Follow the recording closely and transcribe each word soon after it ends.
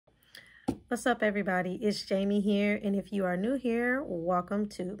What's up everybody, it's Jamie here, and if you are new here, welcome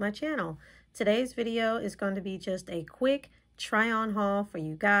to my channel. Today's video is going to be just a quick try on haul for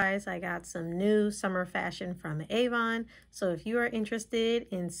you guys. I got some new summer fashion from Avon, so if you are interested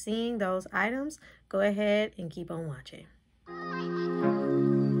in seeing those items, go ahead and keep on watching.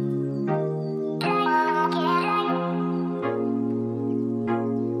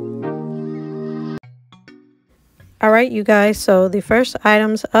 All right, you guys, so the first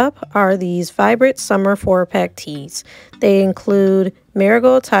items up are these vibrant summer 4-pack tees. They include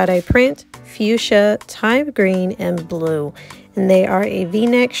marigold tie-dye print, fuchsia, thyme green, and blue. And they are a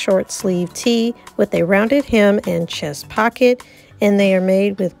v-neck short sleeve tee with a rounded hem and chest pocket. And they are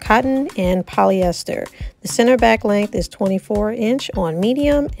made with cotton and polyester. The center back length is 24-inch on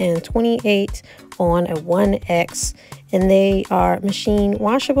medium and 28 on a 1X. And they are machine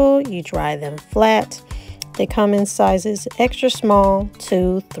washable. You dry them flat. They come in sizes extra small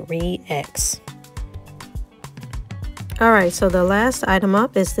to 3X. Alright, so the last item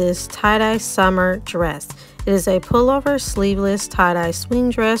up is this tie-dye summer dress. It is a pullover sleeveless tie-dye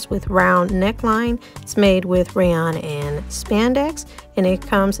swing dress with round neckline. It's made with rayon and spandex, and it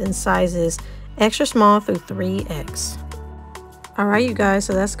comes in sizes extra small through 3X. Alright you guys,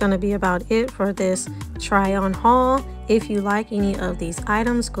 so that's going to be about it for this try on haul. If you like any of these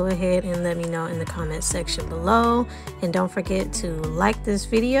items, go ahead and let me know in the comment section below. And don't forget to like this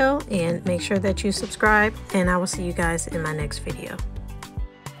video and make sure that you subscribe, and I will see you guys in my next video.